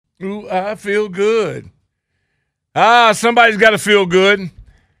Ooh, I feel good. Somebody's got to feel good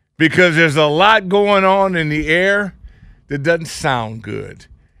because there's a lot going on in the air that doesn't sound good.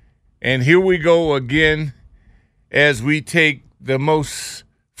 And here we go again as we take the most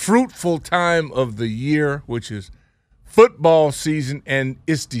fruitful time of the year, which is football season, and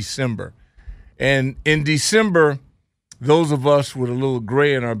it's December. And in December, those of us with a little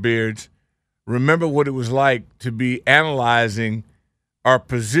gray in our beards remember what it was like to be analyzing our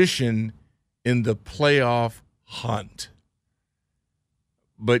position in the playoff hunt.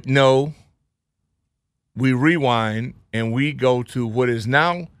 But no, we rewind and we go to what is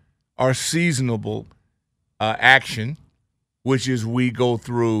now our seasonable action, which is we go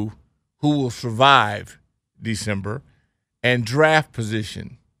through who will survive December and draft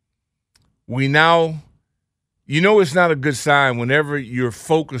position. We now, it's not a good sign whenever you're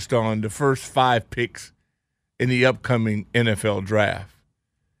focused on the first 5 picks in the upcoming NFL draft.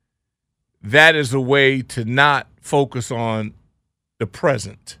 That is a way to not focus on the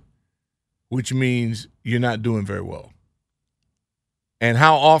present, which means you're not doing very well. And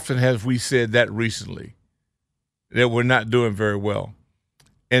how often have we said that recently, that we're not doing very well?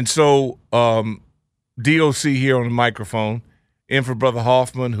 And so DOC here on the microphone, in for Brother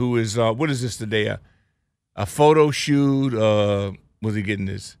Hoffman, who is, what is this today, a photo shoot? Was he getting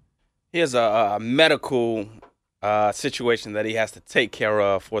this? He has a medical situation that he has to take care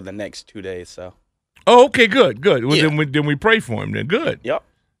of for the next 2 days. So. Oh, okay, good. Well, Yeah. then we pray for him. Then good. Yep.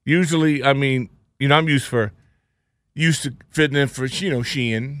 Usually, I'm used to fitting in for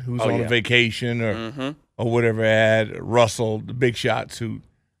Sheehan, who's on a vacation or whatever. Russell, the big shots who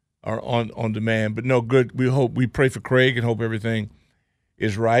are on demand. But no, good. We pray for Craig and hope everything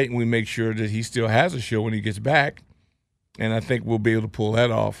is right, and we make sure that he still has a show when he gets back. And I think we'll be able to pull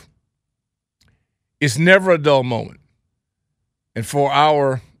that off. It's never a dull moment. And for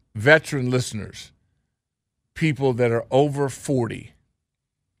our veteran listeners, people that are over 40,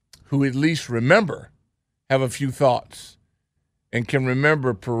 who at least have a few thoughts and can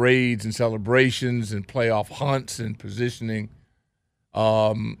remember parades and celebrations and playoff hunts and positioning,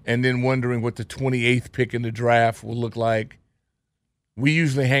 and then wondering what the 28th pick in the draft will look like. We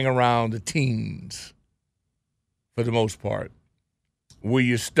usually hang around the teens for the most part, where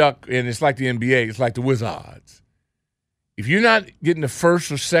you're stuck, and it's like the NBA, it's like the Wizards. If you're not getting the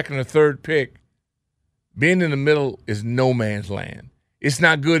first or second or third pick, being in the middle is no man's land. It's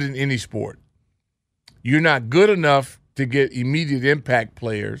not good in any sport. You're not good enough to get immediate impact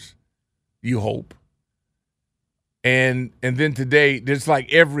players, you hope. And then today, there's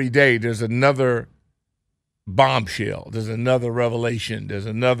like every day, there's another bombshell. There's another revelation. There's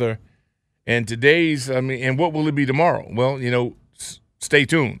another. And today's, and what will it be tomorrow? Well, stay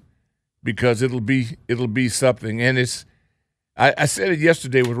tuned because it'll be something. And I said it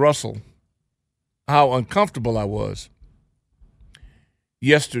yesterday with Russell, how uncomfortable I was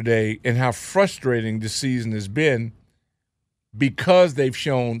yesterday and how frustrating this season has been because they've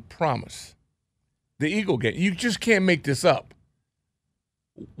shown promise. The Eagle game, you just can't make this up.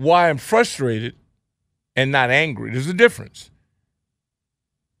 Why I'm frustrated and not angry, there's a difference.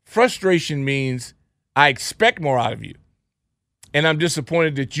 Frustration means I expect more out of you, and I'm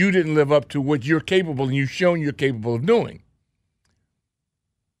disappointed that you didn't live up to what you're capable and you've shown you're capable of doing.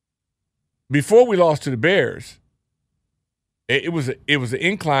 Before we lost to the Bears, it was an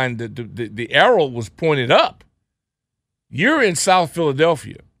incline that the arrow was pointed up. You're in South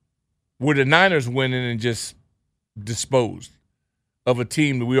Philadelphia, where the Niners went in and just disposed of a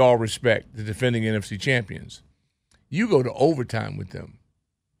team that we all respect, the defending NFC champions. You go to overtime with them.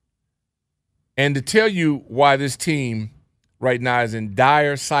 And to tell you why this team right now is in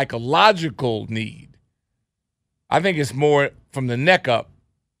dire psychological need, I think it's more from the neck up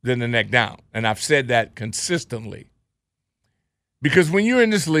than the neck down. And I've said that consistently. Because when you're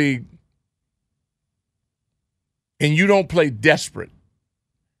in this league and you don't play desperate,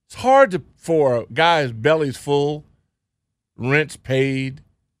 it's hard for a guy's belly's full, rent's paid,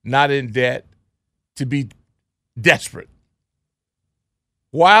 not in debt, to be desperate.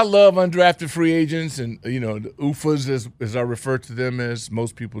 Why I love undrafted free agents and, the UFAs, as I refer to them as,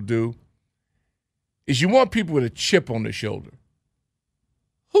 most people do, is you want people with a chip on their shoulder.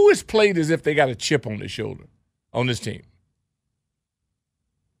 Who has played as if they got a chip on their shoulder on this team?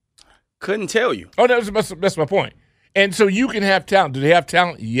 Couldn't tell you. Oh, that's my point. And so you can have talent. Do they have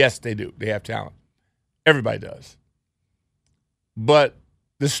talent? Yes, they do. They have talent. Everybody does. But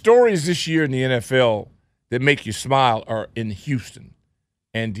the stories this year in the NFL that make you smile are in Houston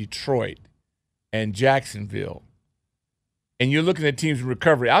and Detroit and Jacksonville. And you're looking at teams in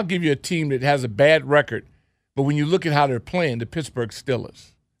recovery. I'll give you a team that has a bad record, but when you look at how they're playing, the Pittsburgh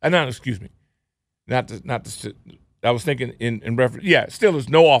Steelers. No, excuse me. Not the. I was thinking in reference. Yeah, Steelers,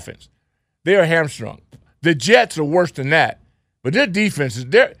 no offense. They are hamstrung. The Jets are worse than that. But their defenses,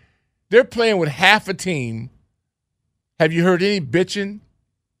 they're playing with half a team. Have you heard any bitching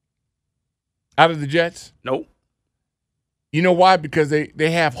out of the Jets? Nope. You know why? Because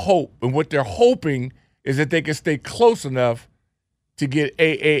they have hope. And what they're hoping is that they can stay close enough to get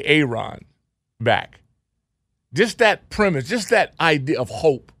Aaron back. Just that premise, just that idea of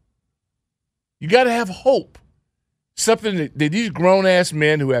hope. You got to have hope. Something that these grown-ass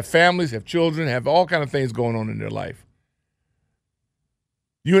men who have families, have children, have all kind of things going on in their life.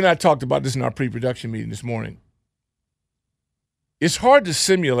 You and I talked about this in our pre-production meeting this morning. It's hard to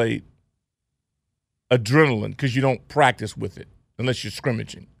simulate adrenaline because you don't practice with it unless you're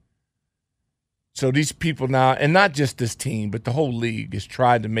scrimmaging. So these people now, and not just this team, but the whole league is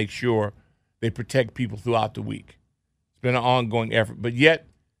trying to make sure they protect people throughout the week. It's been an ongoing effort, but yet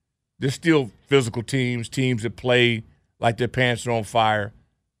there's still physical teams that play like their pants are on fire.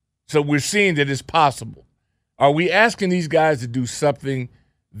 So we're seeing that it's possible. Are we asking these guys to do something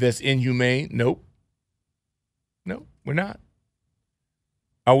that's inhumane? Nope. No, we're not.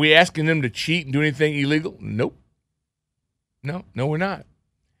 Are we asking them to cheat and do anything illegal? Nope. No, we're not.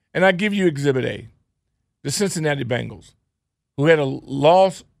 And I give you Exhibit A, the Cincinnati Bengals, who had a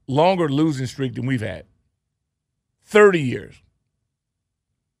longer losing streak than we've had, 30 years.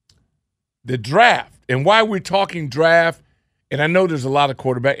 The draft, and why we're talking draft, and I know there's a lot of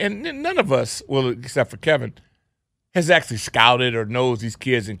quarterbacks, and none of us, well, except for Kevin, has actually scouted or knows these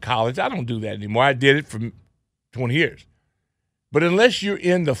kids in college. I don't do that anymore. I did it for 20 years. But unless you're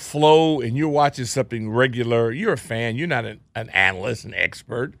in the flow and you're watching something regular, you're a fan. You're not an analyst, an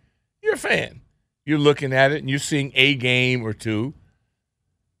expert. You're a fan. You're looking at it and you're seeing a game or two.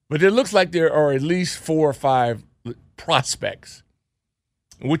 But it looks like there are at least 4 or 5 prospects.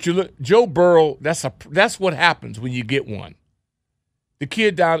 What you look, Joe Burrow, that's what happens when you get one. The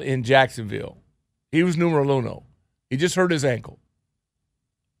kid down in Jacksonville, he was numero uno. He just hurt his ankle.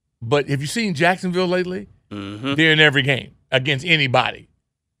 But have you seen Jacksonville lately? Mm-hmm. They're in every game against anybody.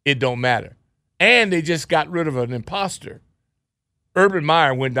 It don't matter. And they just got rid of an imposter. Urban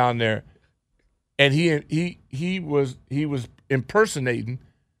Meyer went down there, and he was impersonating.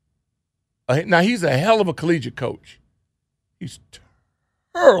 Now he's a hell of a collegiate coach. He's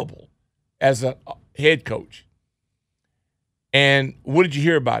terrible as a head coach. And what did you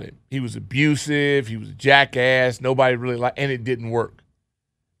hear about him? He was abusive. He was a jackass. Nobody really liked, and it didn't work.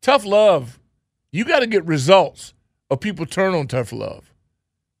 Tough love. You got to get results, or people turn on tough love.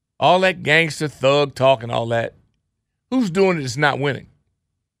 All that gangster thug talk and all that. Who's doing it is not winning.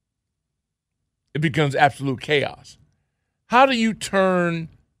 It becomes absolute chaos. How do you turn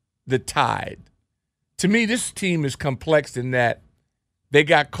the tide? To me, this team is complex in that they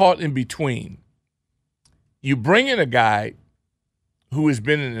got caught in between. You bring in a guy who has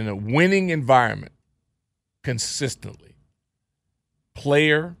been in a winning environment consistently.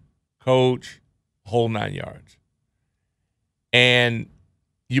 Player, coach, whole 9 yards. And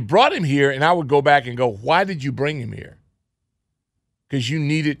you brought him here, and I would go back and go, why did you bring him here? Because you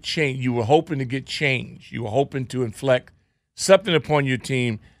needed change. You were hoping to get change. You were hoping to inflect something upon your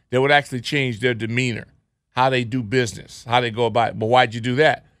team that would actually change their demeanor, how they do business, how they go about it. But why'd you do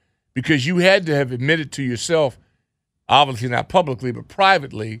that? Because you had to have admitted to yourself, obviously not publicly, but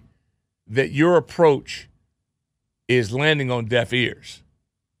privately, that your approach is landing on deaf ears.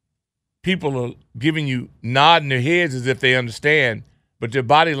 People are giving you nodding their heads as if they understand, but their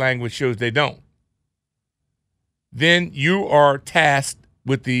body language shows they don't. Then you are tasked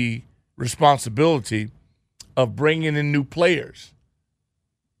with the responsibility of bringing in new players.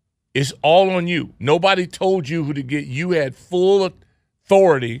 It's all on you. Nobody told you who to get. You had full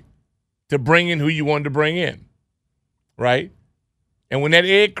authority to bring in who you wanted to bring in, right? And when that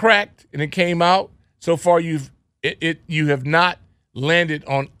egg cracked and it came out, so far you have not landed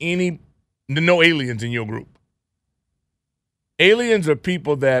on no aliens in your group. Aliens are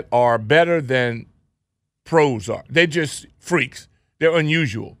people that are better than pros are. They're just freaks. They're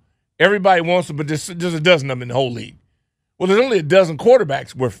unusual. Everybody wants them, but there's a dozen of them in the whole league. Well, there's only a dozen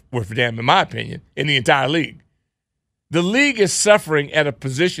quarterbacks worth a damn, in my opinion, in the entire league. The league is suffering at a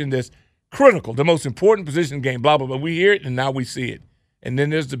position that's critical, the most important position in the game, blah, blah, blah. We hear it, and now we see it. And then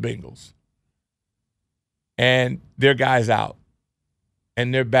there's the Bengals. And their guy's out.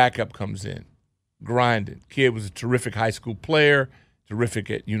 And their backup comes in, grinding. Kid was a terrific high school player,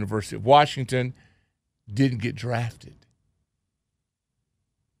 terrific at University of Washington, didn't get drafted.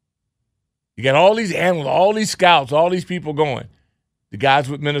 You got all these analysts, all these scouts, all these people going. The guys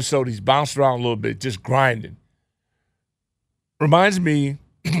with Minnesota, he's bounced around a little bit, just grinding. Reminds me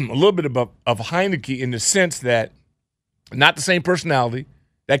a little bit of Heineke in the sense that not the same personality.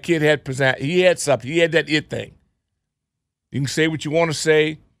 That kid he had something. He had that it thing. You can say what you want to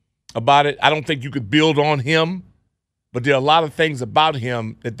say about it. I don't think you could build on him, but there are a lot of things about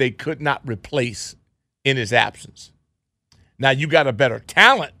him that they could not replace in his absence. Now, you got a better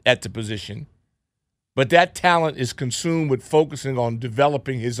talent at the position, but that talent is consumed with focusing on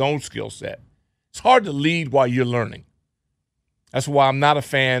developing his own skill set. It's hard to lead while you're learning. That's why I'm not a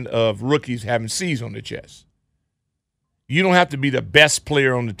fan of rookies having C's on their chest. You don't have to be the best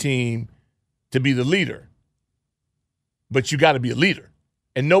player on the team to be the leader, but you got to be a leader.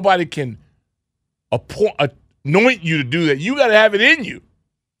 And nobody can anoint you to do that. You got to have it in you.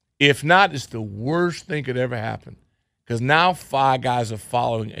 If not, it's the worst thing could ever happen because now 5 guys are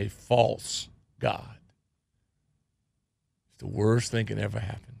following a false god. It's the worst thing can ever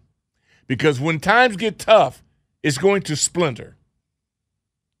happen because when times get tough, it's going to splinter.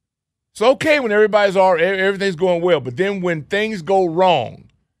 It's okay when everything's going well, but then when things go wrong,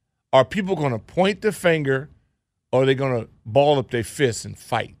 are people going to point the finger or are they going to ball up their fists and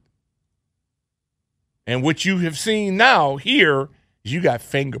fight? And what you have seen now here is you got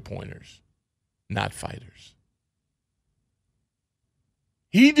finger pointers, not fighters.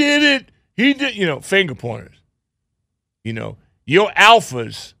 He did it. He did, finger pointers. Your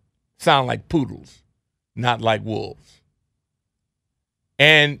alphas sound like poodles, not like wolves.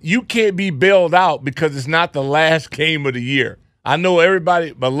 And you can't be bailed out because it's not the last game of the year. I know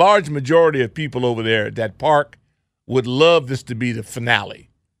everybody, a large majority of people over there at that park would love this to be the finale.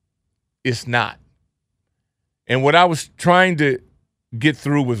 It's not. And what I was trying to get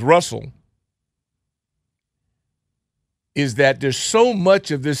through with Russell is that there's so much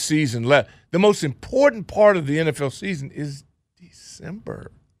of this season left. The most important part of the NFL season is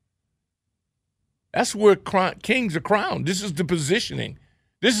December. That's where kings are crowned. This is the positioning.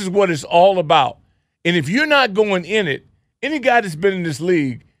 This is what it's all about. And if you're not going in it, any guy that's been in this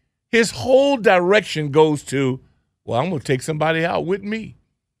league, his whole direction goes to, well, I'm going to take somebody out with me.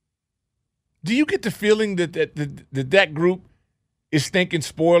 Do you get the feeling that group is thinking,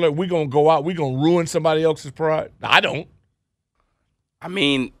 spoiler, we're going to go out, we're going to ruin somebody else's pride? I don't. I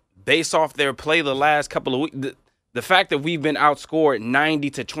mean, based off their play the last couple of weeks, the fact that we've been outscored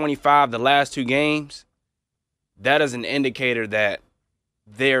 90-25 the last 2 games, that is an indicator that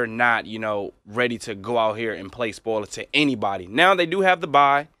they're not, ready to go out here and play spoiler to anybody. Now they do have the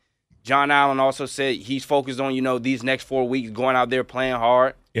bye. John Allen also said he's focused on, these next 4 weeks going out there playing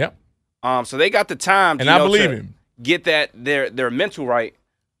hard. Yep. So they got the time to, I believe him. Get their mental right.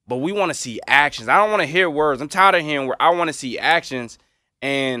 But we want to see actions. I don't want to hear words. I'm tired of hearing words. I want to see actions.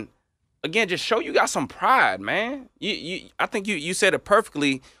 And again, just show you got some pride, man. I think you said it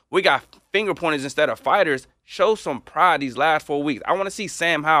perfectly. We got finger pointers instead of fighters. Show some pride these last 4 weeks. I want to see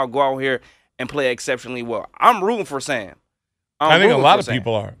Sam Howell go out here and play exceptionally well. I'm rooting for Sam. I think a lot of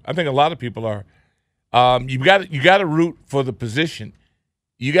people are. You got to root for the position.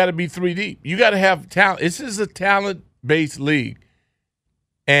 You got to be 3 deep. You got to have talent. This is a talent-based league.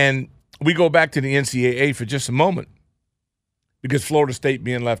 And we go back to the NCAA for just a moment because Florida State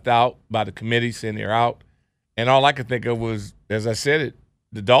being left out by the committee saying they're out. And all I could think of was, as I said it,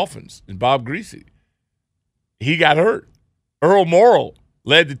 the Dolphins and Bob Greasy. He got hurt. Earl Morrall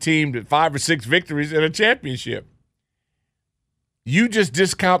led the team to 5 or 6 victories and a championship. You just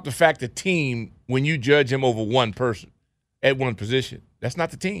discount the fact the team when you judge him over one person at one position. That's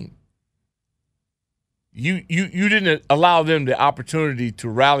not the team. You didn't allow them the opportunity to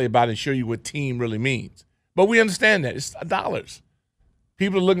rally about it and show you what team really means. But we understand that. It's dollars.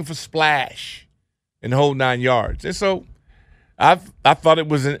 People are looking for splash and the whole 9 yards. And so I thought it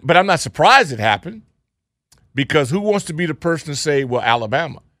was – but I'm not surprised it happened because who wants to be the person to say, well,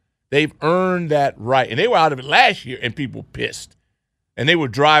 Alabama? They've earned that right. And they were out of it last year, and people pissed. And they were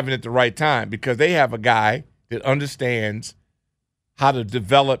driving at the right time because they have a guy that understands how to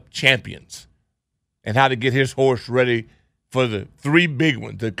develop champions and how to get his horse ready for the 3 big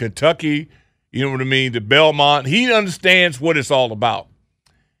ones, the Kentucky, you know what I mean, the Belmont. He understands what it's all about.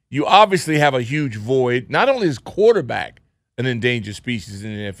 You obviously have a huge void. Not only is quarterback an endangered species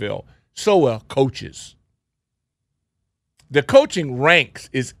in the NFL, so are coaches. The coaching ranks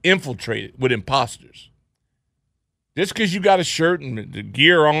is infiltrated with imposters. Just because you got a shirt and the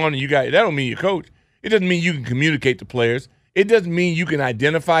gear on and that don't mean you coach. It doesn't mean you can communicate to players. It doesn't mean you can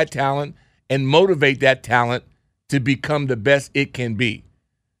identify talent and motivate that talent to become the best it can be.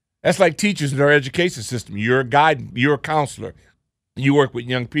 That's like teachers in our education system. You're a guide, you're a counselor. You work with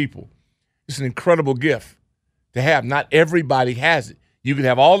young people. It's an incredible gift to have. Not everybody has it. You can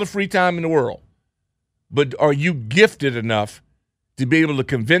have all the free time in the world, but are you gifted enough to be able to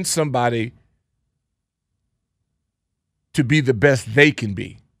convince somebody to be the best they can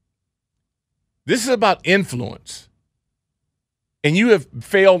be. This is about influence. And you have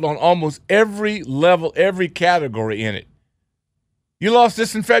failed on almost every level, every category in it. You lost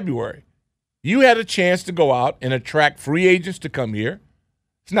this in February. You had a chance to go out and attract free agents to come here.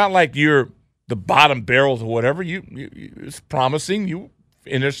 It's not like you're the bottom barrels or whatever. It's promising. You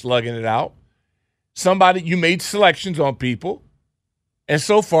finished slugging it out. You made selections on people, and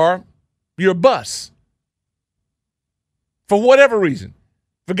so far, you're a bust. For whatever reason.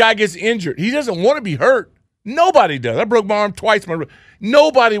 If a guy gets injured, he doesn't want to be hurt. Nobody does. I broke my arm twice.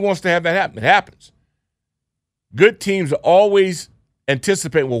 Nobody wants to have that happen. It happens. Good teams are always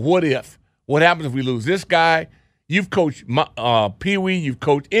anticipating, well, what if? What happens if we lose this guy? You've coached Pee Wee. You've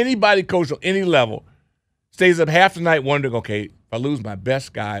coached anybody coached on any level. Stays up half the night wondering, okay, if I lose my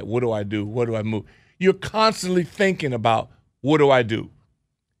best guy, what do I do? What do I move? You're constantly thinking about, what do I do?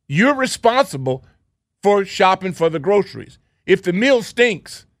 You're responsible for shopping for the groceries. If the meal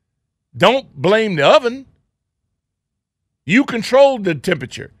stinks, don't blame the oven. You control the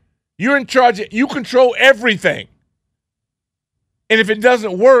temperature. You're in charge. You control everything. And if it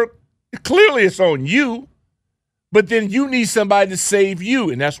doesn't work, clearly it's on you. But then you need somebody to save you,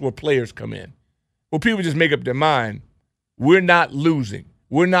 and that's where players come in. Well, people just make up their mind, we're not losing.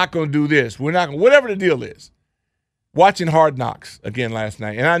 We're not going to do this. We're not going to, whatever the deal is. Watching Hard Knocks again last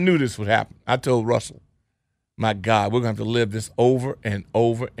night, and I knew this would happen. I told Russell, my God, we're going to have to live this over and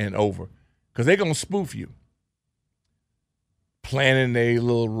over and over because they're going to spoof you. Planning a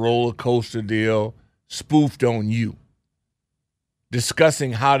little roller coaster deal spoofed on you.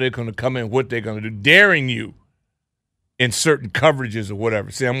 Discussing how they're going to come in, what they're going to do, daring you in certain coverages or whatever.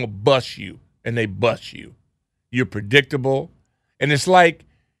 Say, I'm going to bust you, and they bust you. You're predictable, and it's like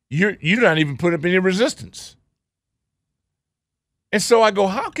you're not even putting up any resistance. And so I go,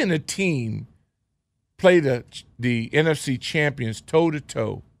 how can a team play the NFC champions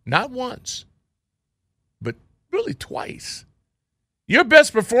toe-to-toe, not once, but really twice? Your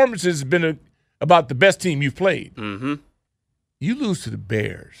best performance has been about the best team you've played. Mm-hmm. You lose to the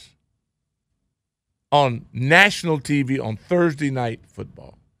Bears on national TV on Thursday Night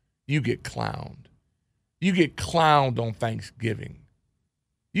Football. You get clowned. You get clowned on Thanksgiving.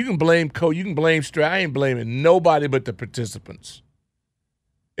 You can blame Coach. You can blame Stroud. I ain't blaming nobody but the participants.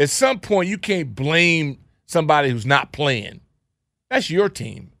 At some point, you can't blame somebody who's not playing. That's your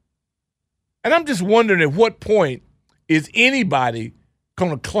team. And I'm just wondering at what point is anybody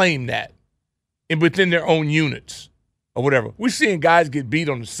going to claim that within their own units or whatever. We're seeing guys get beat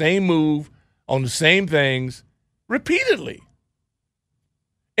on the same move, on the same things, repeatedly.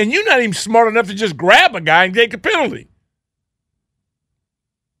 And you're not even smart enough to just grab a guy and take a penalty.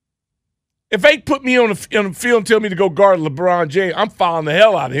 If they put me on the field and tell me to go guard LeBron James, I'm fouling the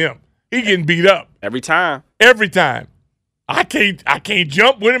hell out of him. He getting beat up. Every time. Every time. I can't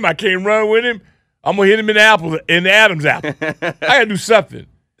jump with him. I can't run with him. I'm going to hit him in the Adam's apple. I got to do something.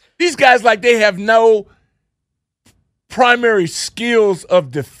 These guys, like, they have no primary skills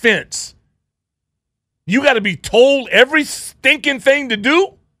of defense. You got to be told every stinking thing to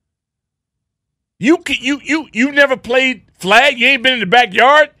do? You never played flag? You ain't been in the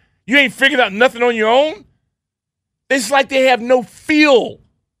backyard? You ain't figured out nothing on your own? It's like they have no feel.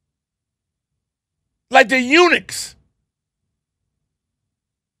 Like they're eunuchs.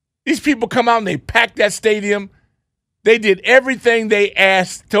 These people come out and they pack that stadium. They did everything they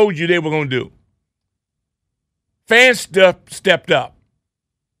told you they were going to do. Fans stepped up.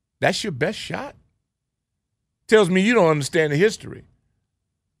 That's your best shot? Tells me you don't understand the history.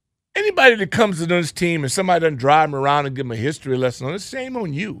 Anybody that comes to this team and somebody doesn't drive them around and give them a history lesson on it, shame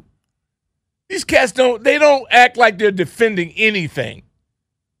on you. These cats don't act like they're defending anything.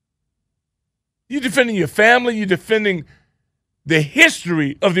 You're defending your family. You're defending the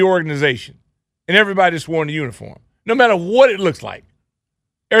history of the organization and everybody that's worn the uniform, no matter what it looks like.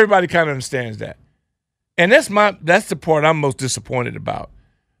 Everybody kind of understands that. And that's the part I'm most disappointed about.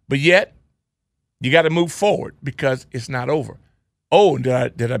 But yet, you got to move forward because it's not over. Oh, and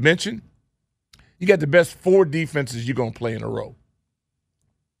did I mention? You got the best 4 defenses you're going to play in a row.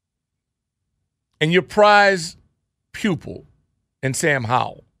 And your prize pupil in Sam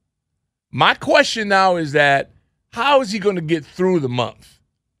Howell. My question now is that how is he going to get through the month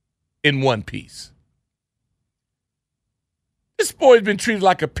in one piece? This boy's been treated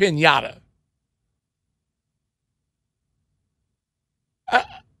like a piñata.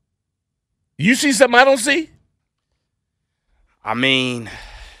 You see something I don't see? I mean,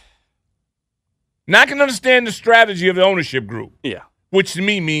 now I can understand the strategy of the ownership group. Yeah. Which to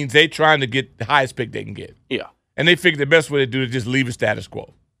me means they're trying to get the highest pick they can get. Yeah. and they figured the best way to do it is just leave it status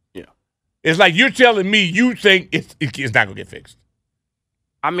quo. Yeah. It's like you're telling me you think it's not going to get fixed.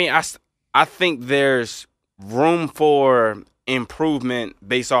 I mean, I think there's room for improvement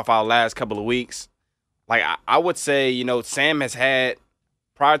based off our last couple of weeks. Like, I would say, Sam has had,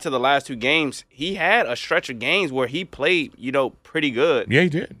 prior to the last 2 games, he had a stretch of games where he played, pretty good. Yeah, he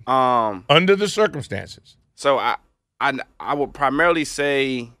did. Under the circumstances. So I would primarily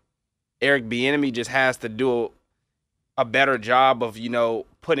say Eric Bieniemy just has to do a better job of,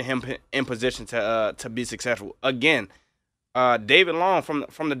 putting him in position to be successful. Again, David Long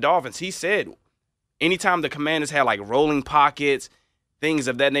from the Dolphins, he said anytime the Commanders had like rolling pockets, things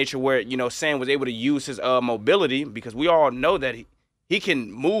of that nature where, Sam was able to use his mobility, because we all know that he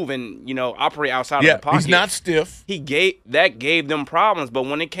can move and, operate outside of the pocket. He's not stiff. That gave them problems. But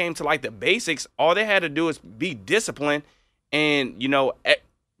when it came to like the basics, all they had to do is be disciplined and,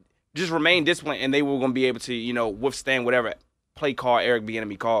 just remain disciplined, and they were going to be able to, withstand whatever play call Eric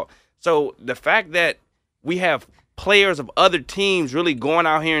Bieniemy called. So the fact that we have players of other teams really going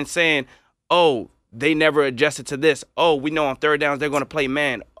out here and saying, oh, they never adjusted to this. Oh, we know on third downs they're going to play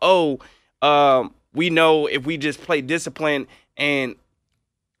man. Oh, we know if we just play discipline and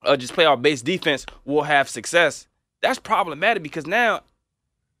just play our base defense, we'll have success. That's problematic, because now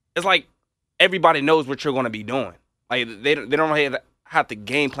it's like everybody knows what you're going to be doing. Like they don't have to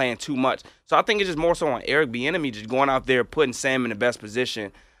game plan too much. So I think it's just more so on Eric Bieniemy just going out there, putting Sam in the best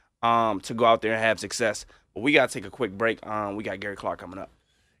position to go out there and have success. But we got to take a quick break. We got Gary Clark coming up.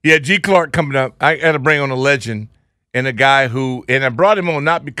 Yeah, G. Clark coming up. I got to bring on a legend and a guy who – and I brought him on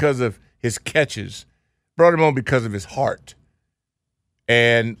not because of his catches. Brought him on because of his heart.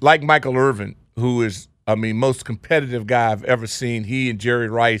 And like Michael Irvin, who is, most competitive guy I've ever seen, he and Jerry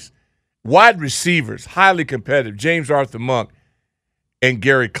Rice, wide receivers, highly competitive, James Arthur Monk and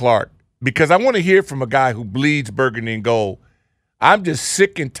Gary Clark. Because I want to hear from a guy who bleeds burgundy and gold. I'm just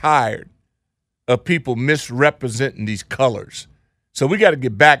sick and tired of people misrepresenting these colors. So we got to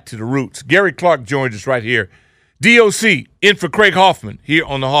get back to the roots. Gary Clark joins us right here. DOC in for Craig Hoffman here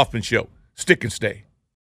on The Hoffman Show. Stick and stay.